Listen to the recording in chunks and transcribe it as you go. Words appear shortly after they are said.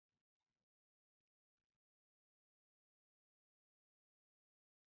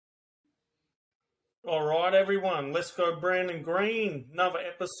All right, everyone, let's go Brandon Green. Another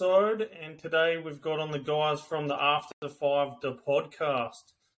episode, and today we've got on the guys from the After Five, the podcast.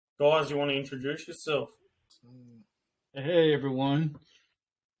 Guys, you want to introduce yourself? Hey everyone.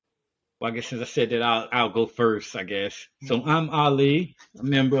 Well, I guess since I said that, I'll go first, I guess. So I'm Ali, a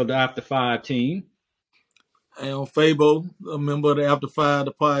member of the After Five team. I am Fabo, a member of the After Five,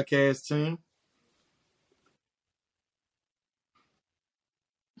 the podcast team.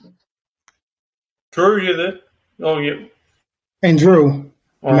 Drew, you there? Oh, yeah. And Drew,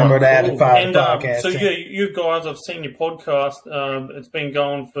 member of the After cool. Five And podcast so team. yeah, you guys, I've seen your podcast. It's been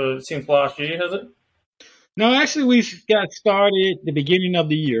going since last year, has it? No, actually, we got started the beginning of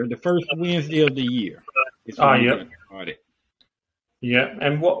the year, the first Wednesday of the year. Yeah. Started. Yeah,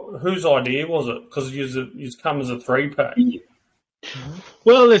 and whose idea was it? Because you come as a 3-pack.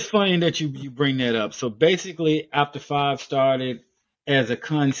 Well, it's funny that you bring that up. So basically, After Five started as a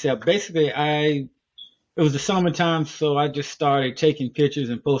concept. Basically, it was the summertime, so I just started taking pictures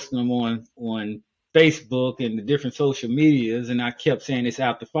and posting them on Facebook and the different social medias, and I kept saying it's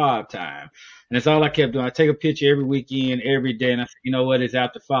After Five time. And that's all I kept doing. I take a picture every weekend, every day, and I said, you know what, it's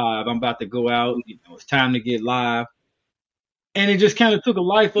After Five. I'm about to go out. It's time to get live. And it just kind of took a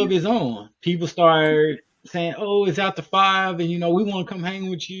life of its own. People started saying, oh, it's After Five, and, we want to come hang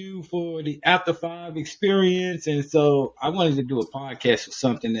with you for the After Five experience. And so I wanted to do a podcast or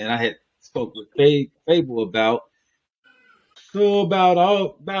something that I had spoke with Fable about. So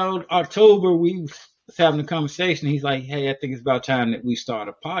about October, we was having a conversation. He's like, hey, I think it's about time that we start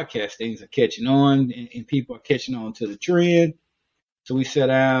a podcast. Things are catching on, and people are catching on to the trend. So we sat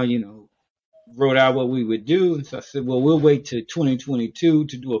down, wrote out what we would do. And so I said, well, we'll wait till 2022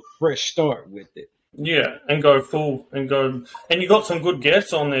 to do a fresh start with it. Yeah, and go full and you got some good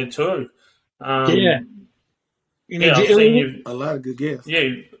guests on there too. I've seen a lot of good guests. Yeah,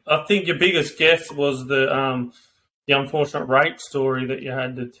 I think your biggest guest was the unfortunate rape story that you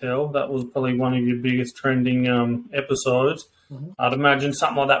had to tell. That was probably one of your biggest trending episodes. Mm-hmm. I'd imagine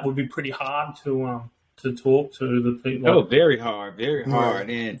something like that would be pretty hard to talk to the people. Oh, very hard, very hard.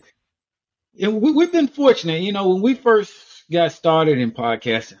 And we've been fortunate. When we first got started in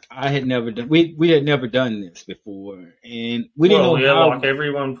podcasting, I had never done. We had never done this before, and we didn't know how. Like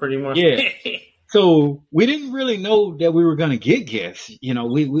everyone, pretty much. Yeah. So we didn't really know that we were going to get guests.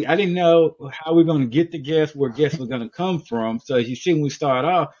 I didn't know how we were going to get the guests, where guests were going to come from. So as you see, when we start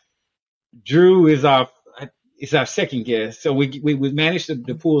off, Drew is our second guest. So we managed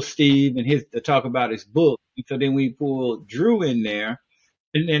to pull Steve and to talk about his book. And so then we pulled Drew in there,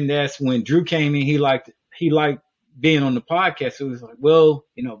 and then that's when Drew came in. He liked being on the podcast. So it was like, well,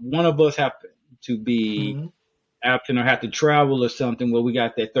 one of us have to be absent or have to travel or something. Well, we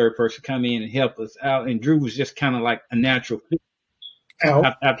got that third person come in and help us out. And Drew was just kind of like a natural fit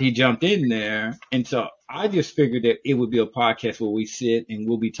after he jumped in there. And so I just figured that it would be a podcast where we sit and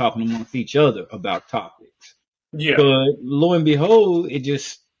we'll be talking amongst each other about topics. Yeah. But lo and behold, it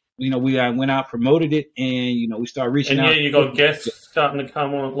just, we went out, promoted it, and, we started reaching out. And you got guests starting to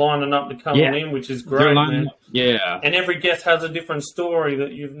come on, lining up to come in, which is great, man. Yeah. And every guest has a different story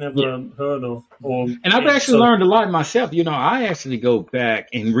that you've never heard of. And I've actually learned a lot myself. I actually go back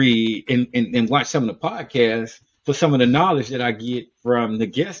and read and watch some of the podcasts for some of the knowledge that I get from the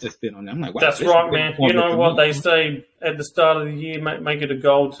guests that's been on there. I'm like, wow. That's right, man. You know what they say at the start of the year, make it a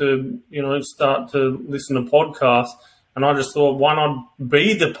goal to, start to listen to podcasts. And I just thought, why not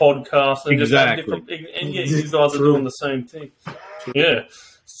be the podcast and just have different? And you guys are doing the same thing. Yeah.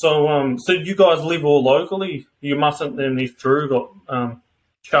 So, so you guys live all locally. You mustn't then, if Drew got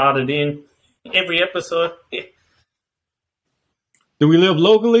charted in every episode. Do we live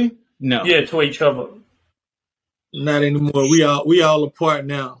locally? No. Yeah, to each other. Not anymore. We all apart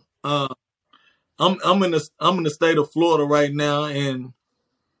now. I'm in the state of Florida right now, and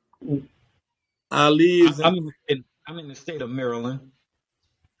Ali is. I'm in the state of Maryland.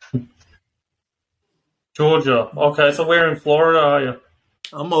 Georgia. Okay, so where in Florida are you?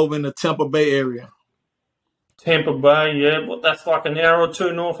 I'm over in the Tampa Bay area. Tampa Bay, yeah. Well, that's like an hour or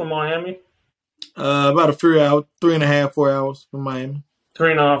two north of Miami? About a 3.5, 4 hours from Miami.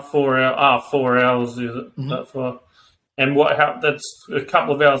 3.5, 4 hours. 4 hours, is it? Mm-hmm. That far. And that's a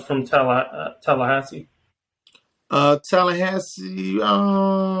couple of hours from Tallahassee? Tallahassee,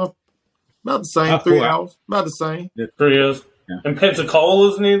 about the same, 3 hours. About the same. 3 hours. Yeah. And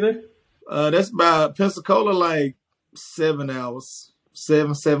Pensacola's near there? That's about Pensacola, like 7 hours.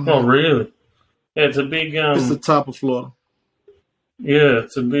 7. Oh, really? Yeah, it's a big. It's the top of Florida. Yeah,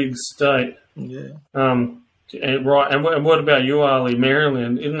 it's a big state. Yeah. And what about you, Ali?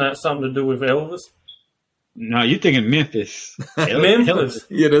 Maryland? Isn't that something to do with Elvis? No, you're thinking Memphis. Memphis.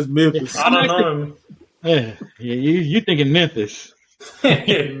 Yeah, that's Memphis. I don't know. Yeah, you're thinking Memphis.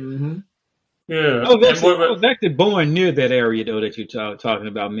 Mm-hmm. Yeah. I was actually born near that area, though, that you're talking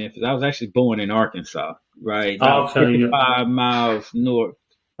about, Memphis. I was actually born in Arkansas, right? Okay, 55 miles north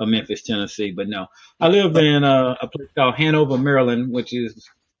of Memphis, Tennessee. But no, I live in a place called Hanover, Maryland, which is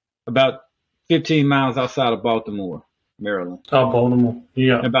about 15 miles outside of Baltimore, Maryland. Oh, Baltimore.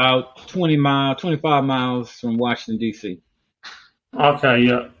 Yeah. About 25 miles from Washington, D.C. Okay,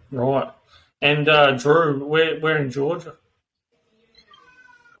 yeah, right. And Drew, we're in Georgia.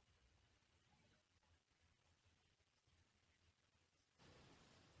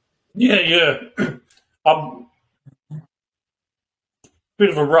 Yeah. Bit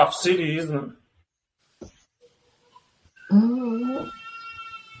of a rough city, isn't it?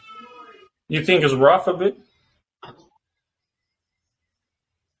 You think it's rough a bit?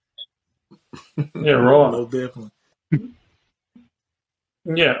 Yeah, right. No, definitely.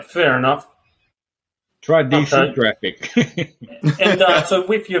 Yeah, fair enough. Try DC traffic. And so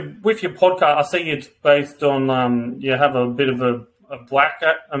with your podcast, I see it's based on you have a bit of a Black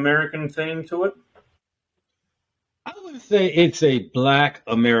American theme to it. I wouldn't say it's a Black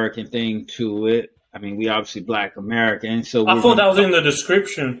American thing to it. I mean, we obviously Black American, so I thought that was in the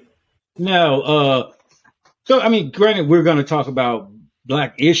description. No, so I mean, granted, we're going to talk about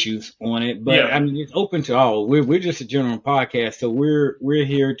Black issues on it, but I mean, it's open to all. We're just a general podcast, so we're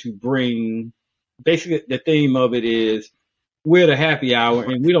here to bring. Basically, the theme of it is we're the happy hour,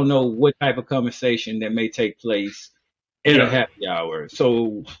 and we don't know what type of conversation that may take place at a happy hour.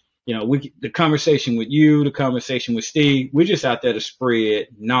 So, you know, the conversation with you, the conversation with Steve, we're just out there to spread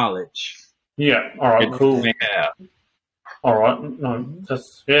knowledge. Yeah. All right. Cool. All right. No,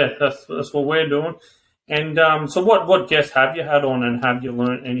 that's what we're doing. And so, what guests have you had on, and have you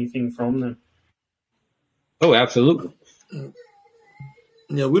learned anything from them? Oh, absolutely.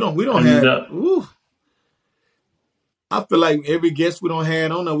 Yeah, we don't have. I feel like every guest we don't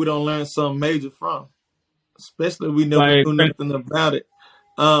have on there, we don't learn something major from. Especially if we never knew nothing about it.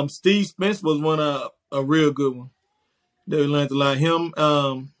 Steve Spence was a real good one. That we learned a lot. Him,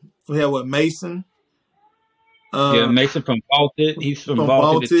 we had Mason. Mason from Vaulted. He's from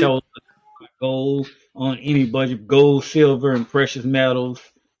Vaulted. It tells us gold on any budget, gold, silver, and precious metals.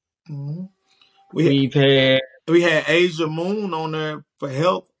 Mm-hmm. We had Asia Moon on there for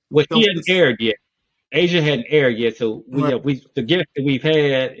health. Well, he hadn't aired yet. Asia hadn't aired yet, so the guest that we've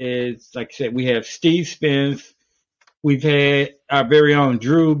had is, like I said, we have Steve Spence. We've had our very own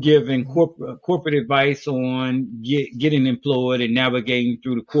Drew giving corporate advice on getting employed and navigating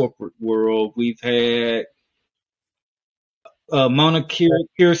through the corporate world. We've had Mona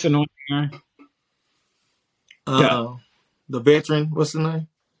Pearson on there. The veteran, what's the name?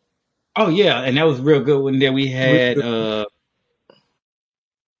 Oh yeah, and that was a real good one. There we had a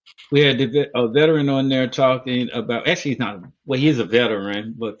veteran on there talking about. Actually, he's not. Well, he is a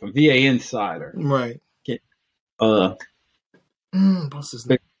veteran, but from VA Insider. Right. What's his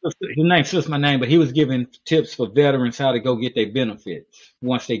name? His name slips my name, but he was giving tips for veterans how to go get their benefits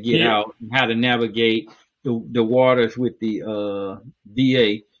once they get out, and how to navigate the waters with the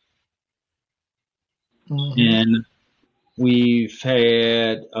VA. Mm-hmm. And we've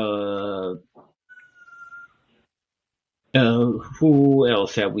had who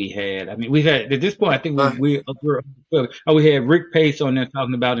else have we had? I mean, we've had at this point. I think we had Rick Pace on there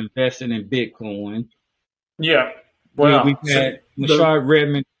talking about investing in Bitcoin. Yeah, well, we've had Mashard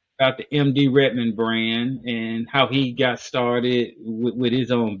Redmond about the MD Redmond brand and how he got started with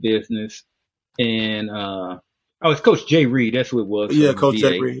his own business. And it's Coach Jay Reed. That's who it was. Yeah, Coach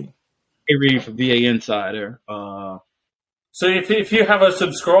Jay Reed. Jay Reed for VA Insider. So if you have a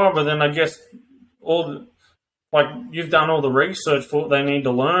subscriber, then I guess you've done all the research for what they need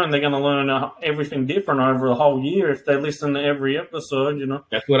to learn. They're going to learn everything different over the whole year if they listen to every episode, you know.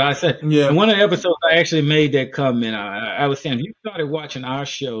 That's what I said. Yeah. In one of the episodes, I actually made that comment. I was saying, if you started watching our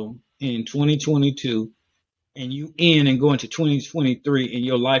show in 2022 and you end and go into 2023 and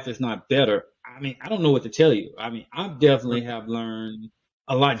your life is not better, I mean, I don't know what to tell you. I mean, I definitely have learned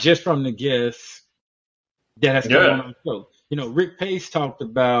a lot just from the guests that has come on our show. You know, Rick Pace talked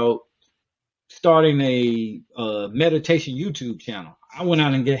about starting a meditation YouTube channel. I went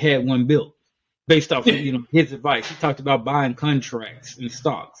out and had one built based off of, his advice. He talked about buying contracts and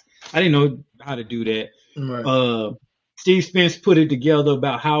stocks. I didn't know how to do that. Right. Steve Spence put it together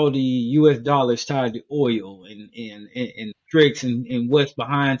about how the U.S. dollar is tied to oil and tricks and what's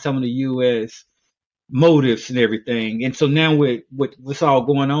behind some of the U.S. motives and everything. And so now with what's all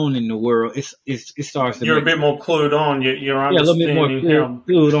going on in the world, it starts to You're a bit more clued on. You're a little bit more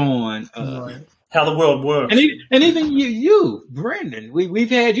clued on. Right. how the world works. And even you, Brendan, we've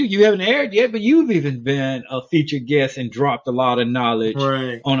had you. You haven't aired yet, but you've even been a featured guest and dropped a lot of knowledge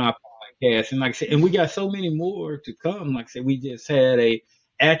on our podcast. And like I said, and we got so many more to come. Like I said, we just had a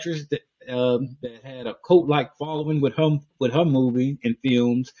actress that had a cult-like following with her movie and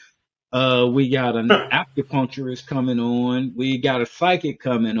films. We got an acupuncturist coming on. We got a psychic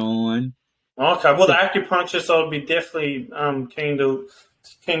coming on. Okay, well, the acupuncturist, I'll be definitely keen to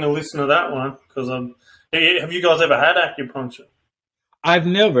listen to that one, because have you guys ever had acupuncture? I've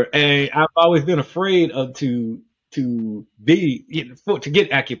never, and I've always been afraid of to get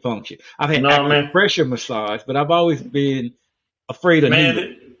acupuncture. I've had acupressure massage, but I've always been afraid of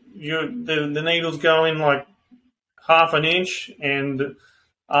needles. The needles go in like half an inch, and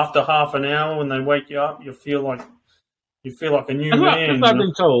after half an hour, when they wake you up, you feel like a new man. That's what I've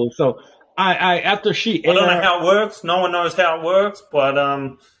been told. So after she aired, I don't know how it works. No one knows how it works, but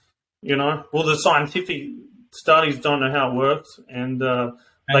the scientific studies don't know how it works, and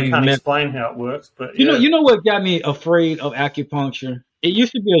they can't explain how it works. But you know what got me afraid of acupuncture? It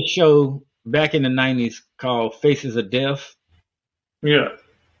used to be a show back in the 90s called Faces of Death. Yeah.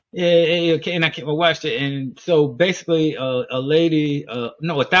 Yeah, and I watched it, and so basically, a lady,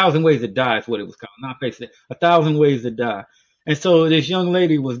 1,000 Ways to Die is what it was called, not Faces of Death, 1,000 Ways to Die. And so this young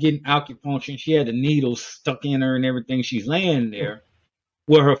lady was getting acupuncture, and she had the needles stuck in her and everything. She's laying there,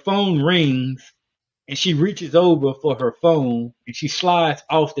 where her phone rings, and she reaches over for her phone, and she slides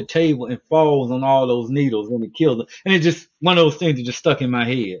off the table and falls on all those needles, and it kills her. And it's just one of those things that just stuck in my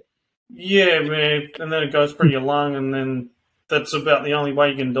head. Yeah, man. And then it goes through your lung, and then that's about the only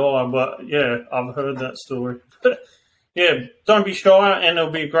way you can die. But yeah, I've heard that story. Yeah, don't be shy, and it'll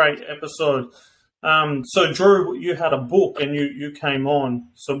be a great episode. So Drew, you had a book and you came on.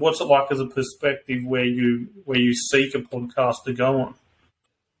 So what's it like as a perspective where you seek a podcast to go on? I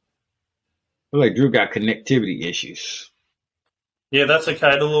feel like Drew got connectivity issues. Yeah, that's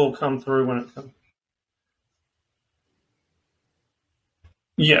okay. It'll all come through when it comes.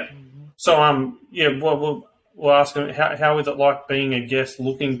 Yeah. So we'll ask him how is it like being a guest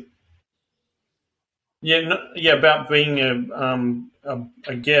looking. About being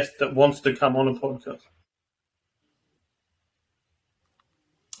a guest that wants to come on a podcast.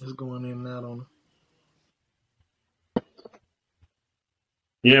 It's going in and out on it.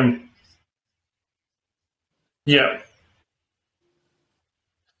 Yeah. Yeah.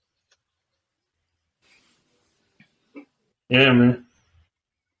 Yeah, man.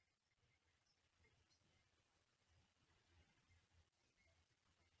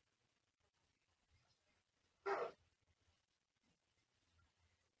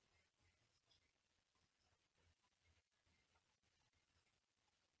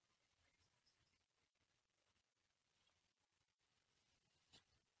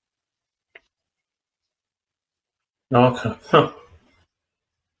 Okay.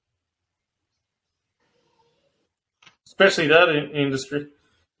 Especially that industry.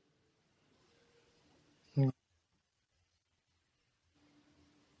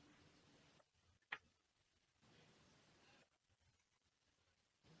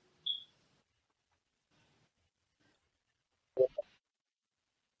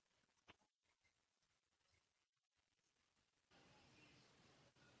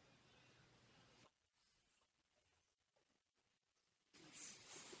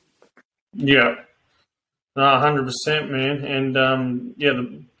 Yeah. 100%, man. And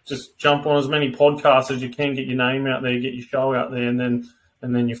just jump on as many podcasts as you can, get your name out there, get your show out there, and then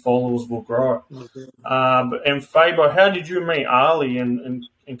your followers will grow. And Fabo, how did you meet Ali and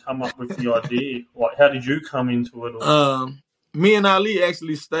come up with the idea? Like, how did you come into it? Me and Ali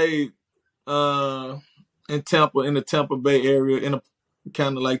actually stayed in Tampa, in the Tampa Bay area, in a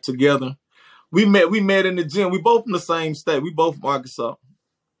kind of like together. We met in the gym. We both from the same state. We both from Arkansas.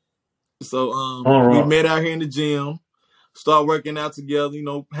 So we met out here in the gym, started working out together,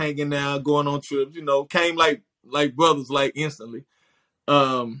 hanging out, going on trips, came like brothers, like instantly.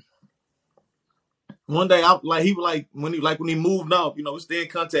 One day, when he moved off, we stay in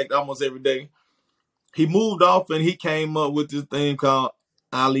contact almost every day. He moved off and he came up with this thing called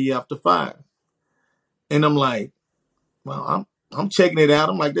Ali After 5. And I'm like, well, I'm checking it out.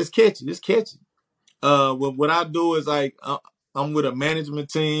 I'm like, let's catch it. What I do is I'm with a management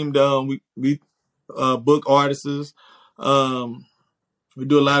team. We book artists. We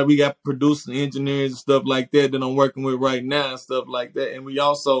do a lot. We got producers and engineers and stuff like that I'm working with right now and stuff like that. And we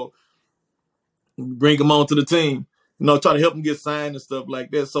also bring them onto the team, try to help them get signed and stuff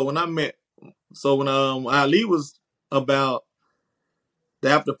like that. So when Ali was about the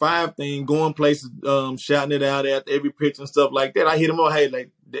After 5 thing, going places, shouting it out after every pitch and stuff like that. I hit him on, hey,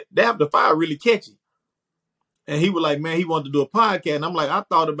 like the After 5 really catchy. And he was like, man, he wanted to do a podcast. And I'm like, I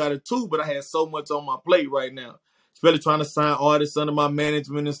thought about it too, but I had so much on my plate right now, especially trying to sign artists under my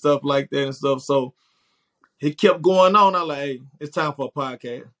management and stuff like that and stuff. So he kept going on. I'm like, hey, it's time for a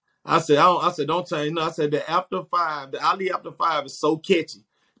podcast. I said, don't change. No, I said the After 5, the Ali After 5 is so catchy.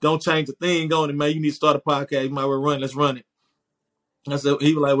 Don't change the thing on it, man. You need to start a podcast. You might well run. Let's run it. I said,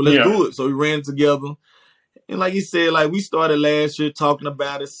 he was like, well, let's do it. So we ran it together. And like he said, like we started last year talking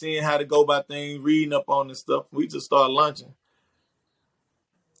about it, seeing how to go about things, reading up on this stuff. We just started launching.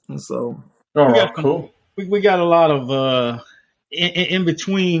 And so. Cool. We got a lot of, in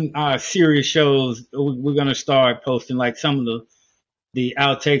between our serious shows, we're going to start posting like some of the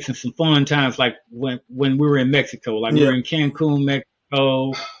outtakes and some fun times, like when we were in Mexico, like we were in Cancun,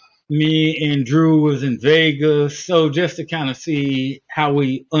 Mexico. Me and Drew was in Vegas. So just to kind of see how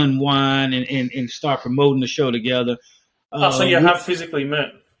we unwind and start promoting the show together. So you have physically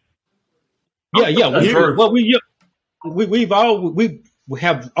met? Yeah. We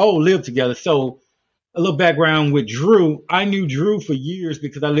have all lived together. So a little background with Drew. I knew Drew for years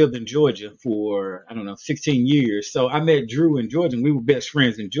because I lived in Georgia for, 16 years. So I met Drew in Georgia and we were best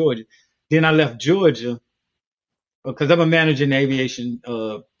friends in Georgia. Then I left Georgia because I'm a manager in the aviation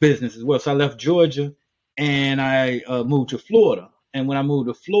business as well. So I left Georgia and I moved to Florida. And when I moved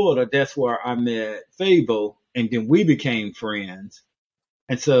to Florida, that's where I met Fabo, and then we became friends.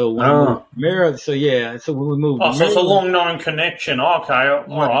 And so when we moved to Maryland, so when we moved to Maryland, so it's a long-known connection. Okay.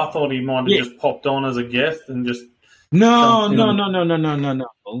 I thought he might have just popped on as a guest and just... No.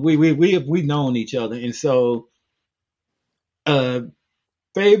 We've known each other. And so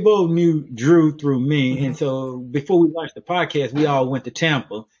Fabo knew Drew through me, and so before we launched the podcast, we all went to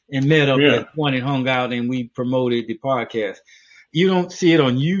Tampa and met up at one and hung out, and we promoted the podcast. You don't see it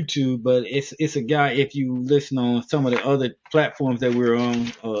on YouTube, but it's a guy. If you listen on some of the other platforms that we're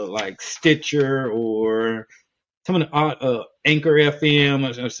on, like Stitcher or some of the Anchor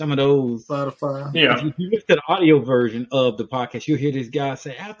FM or some of those. Spotify. Yeah. If you listen to the audio version of the podcast, you'll hear this guy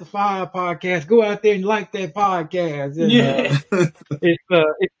say, After 5 podcast, go out there and like that podcast. And, it's the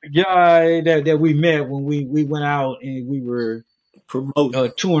guy that we met when we went out and we were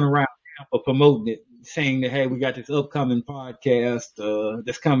touring around promoting it, saying that, hey, we got this upcoming podcast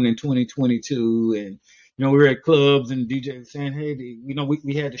that's coming in 2022. And, we were at clubs and DJ was saying, hey,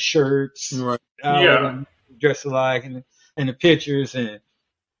 we had the shirts. Right. Dressed alike and the pictures and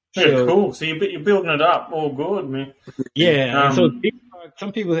cool. So you're building it up. All good, man. Yeah. So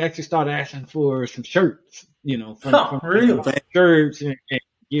some people actually started asking for some shirts, from really? Shirts and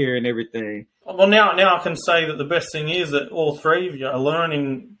gear and everything. Well, now I can say that the best thing is that all three of you are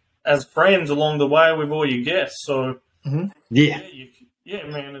learning as friends along the way with all your guests. So man,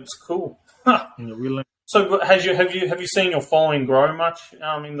 it's cool. We learn. So have you seen your following grow much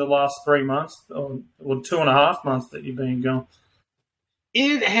in the last 3 months or 2.5 months that you've been going?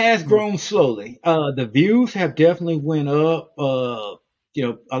 It has grown slowly. The views have definitely went up. A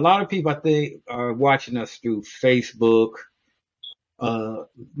lot of people I think are watching us through Facebook,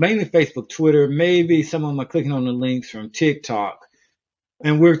 mainly Facebook, Twitter. Maybe some of them are clicking on the links from TikTok,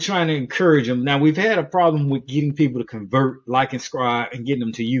 and we're trying to encourage them. Now we've had a problem with getting people to convert, like, and subscribe, and getting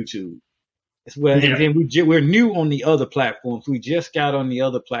them to YouTube. As well, and then we're new on the other platforms. We just got on the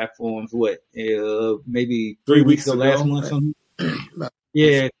other platforms. Maybe 3 weeks ago, last month. Something.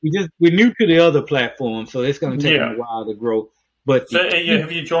 Yeah, we're new to the other platforms, so it's going to take a while to grow. But so,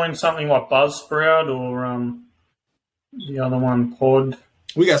 have you joined something like Buzzsprout or the other one, Pod?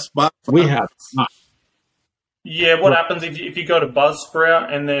 We got Spotify. We have. Yeah, what happens if you go to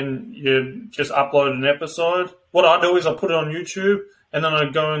Buzzsprout and then you just upload an episode? What I do is I put it on YouTube. And then I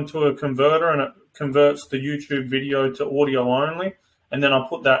go into a converter and it converts the YouTube video to audio only. And then I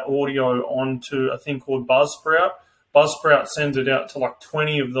put that audio onto a thing called Buzzsprout. Buzzsprout sends it out to like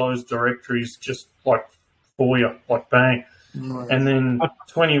 20 of those directories just like for you, like bang. Right. And then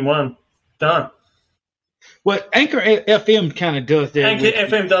 21, done. Well, Anchor FM kind of does that. Anchor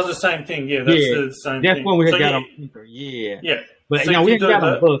FM does the same thing. Yeah, that's the same thing. That's when we got on Anchor. Yeah. But so we ain't got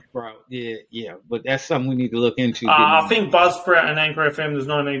on Buzzsprout. Yeah. But that's something we need to look into. I think Buzzsprout and Anchor FM, there's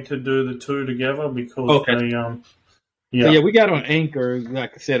no need to do the two together because they So, we got on Anchor,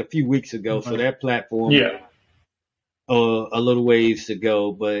 like I said, a few weeks ago. So that platform, a little ways to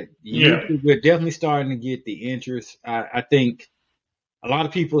go. But we're definitely starting to get the interest. I think a lot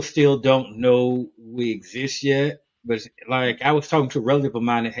of people still don't know we exist yet. But like I was talking to a relative of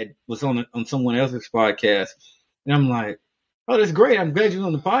mine that was on someone else's podcast, and I'm like, oh, that's great. I'm glad you're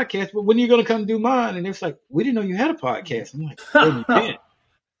on the podcast, but when are you going to come do mine? And it's like, we didn't know you had a podcast. I'm like, where you been?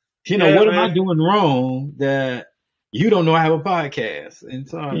 You know, what am I doing wrong that you don't know I have a podcast? And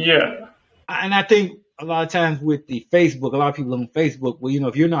so, and I think a lot of times with the Facebook, a lot of people on Facebook, well, you know,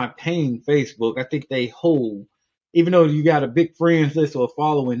 if you're not paying Facebook, I think they hold, even though you got a big friends list or a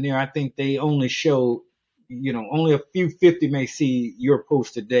following there, I think they only show, you know, only a few 50 may see your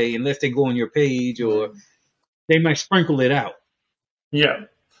post today, unless they go on your page or they might sprinkle it out. Yeah.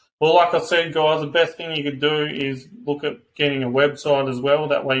 Well, like I said, guys, the best thing you could do is look at getting a website as well.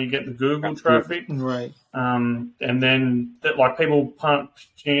 That way you get the Google traffic. Right. And then, like, people punch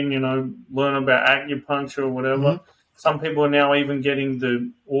in, you know, learn about acupuncture or whatever. Mm-hmm. Some people are now even getting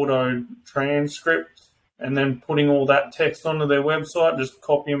the auto transcript and then putting all that text onto their website, just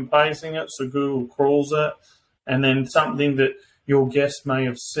copy and pasting it so Google crawls it. And then something that your guest may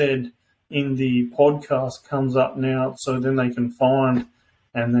have said in the podcast comes up now, so then they can find.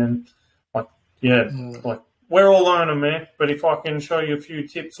 And then, like, like, we're all learning, man. But if I can show you a few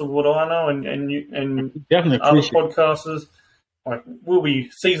tips of what I know and you and definitely other podcasters, like, we'll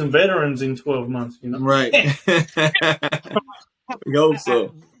be seasoned veterans in 12 months, you know? Right. We hope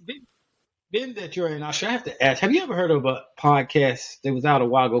so. Being that you're in, I should have to ask, have you ever heard of a podcast that was out a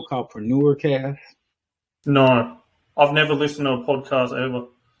while ago called Preneurcast? No. I've never listened to a podcast ever.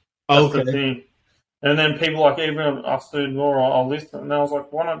 That's the thing. And then people like, even I said, well, I'll listen. And I was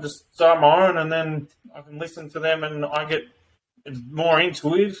like, why not just start my own and then I can listen to them and it's more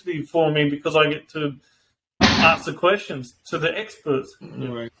intuitive for me because I get to ask the questions to the experts.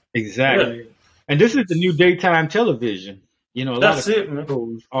 Right. Exactly. Yeah. And this is the new daytime television. You know, a lot of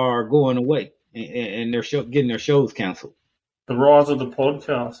shows are going away and they're getting their shows canceled. The rise of the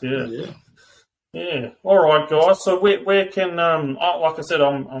podcast, yeah. All right, guys. So where can like I said,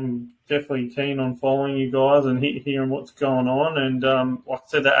 I'm definitely keen on following you guys and hearing what's going on. And like I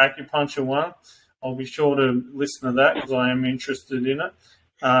said, the acupuncture one, I'll be sure to listen to that because I am interested in it.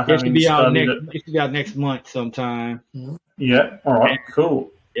 It should be out next month sometime. Yeah. All right.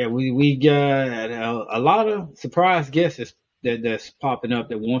 Cool. Yeah, we got a lot of surprise guests that's popping up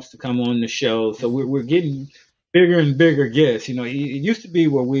that wants to come on the show. So we're getting bigger and bigger guests. You know, it used to be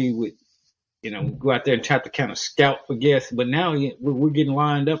where we would, you know, go out there and try to kind of scout for guests, but now we're getting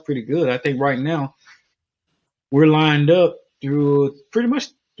lined up pretty good. I think right now we're lined up pretty much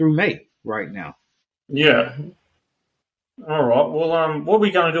through May right now. Yeah. All right. Well, what are we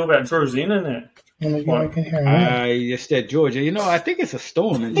going to do about Drew's internet? It's at Georgia. You know, I think it's a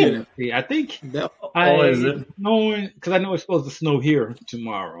storm in Tennessee. I think it's snowing because I know it's supposed to snow here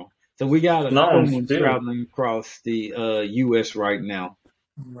tomorrow. So we got a storm traveling across the U.S. right now.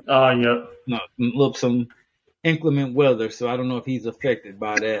 Yeah. No, some inclement weather. So I don't know if he's affected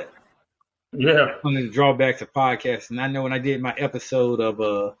by that. Yeah. One of the drawbacks of podcasting. I know when I did my episode of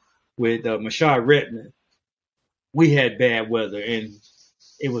with Mashad Redman, we had bad weather and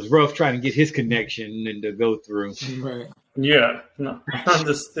it was rough trying to get his connection and to go through. Right. Yeah. No, I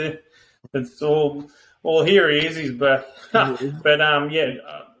understand. It's all here he is. He's back. But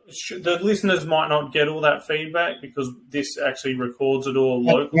the listeners might not get all that feedback because this actually records it all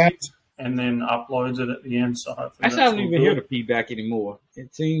locally and then uploads it at the end. So hopefully I don't even hear the feedback anymore.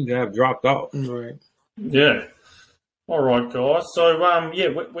 It seems to have dropped off. Right. Yeah. All right, guys. So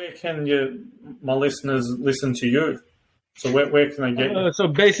where can my listeners listen to you? So where can they get you? So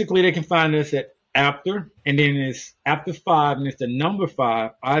basically, they can find us at Apter, and then it's Apter 5, and it's the number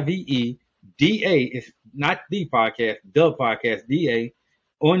 5, IVEDA. It's not the podcast, DA,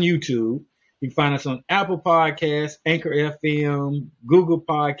 on YouTube. You can find us on Apple Podcasts, Anchor FM, Google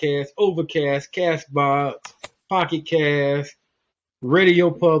Podcasts, Overcast, Castbox, Pocket Cast,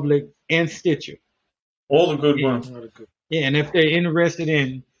 Radio Public, and Stitcher. All the good ones. Yeah, and if they're interested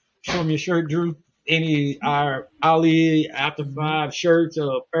in show me your shirt, Drew, our Ali Apter 5 shirts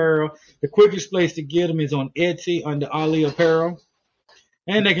or apparel, the quickest place to get them is on Etsy under Ali Apparel.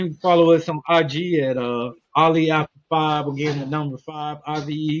 And they can follow us on IG at Ali Apter 5, again, the number 5,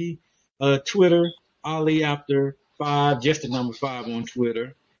 IVE. Twitter, Ali Apter 5, just the number 5 on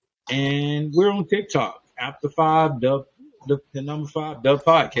Twitter. And we're on TikTok, Apter 5, the number 5, the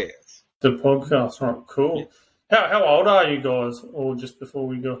podcast. The podcast, right? Cool. How old are you guys? Or just before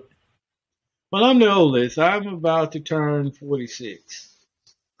we go? Well, I'm the oldest. I'm about to turn 46.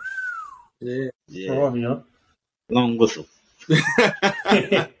 Yeah. Oh, yeah. Long whistle.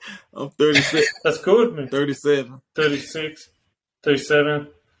 I'm 36. That's good, man. 37. 36. 37.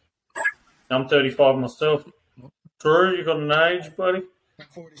 I'm 35 myself. Drew, you got an age, buddy? I'm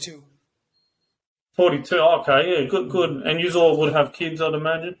 42. 42, okay, yeah, good. And you all would have kids, I'd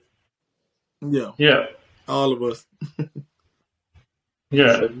imagine? Yeah. Yeah. All of us.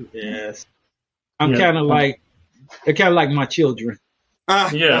 Yeah. Yes. I'm kind of like, they're kind of like my children.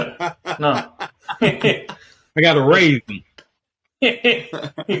 Yeah. No. I got to raise them.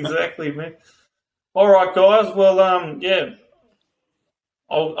 Exactly, man. All right, guys. Well, yeah.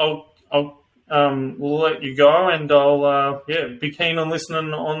 I'll we'll let you go, and I'll be keen on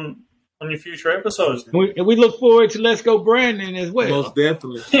listening on your future episodes. We look forward to Let's Go Brandon as well. Most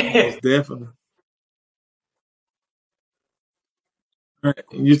definitely. Most definitely. All right.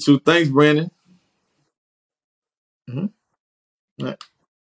 You too. Thanks, Brandon. Mm-hmm. All right.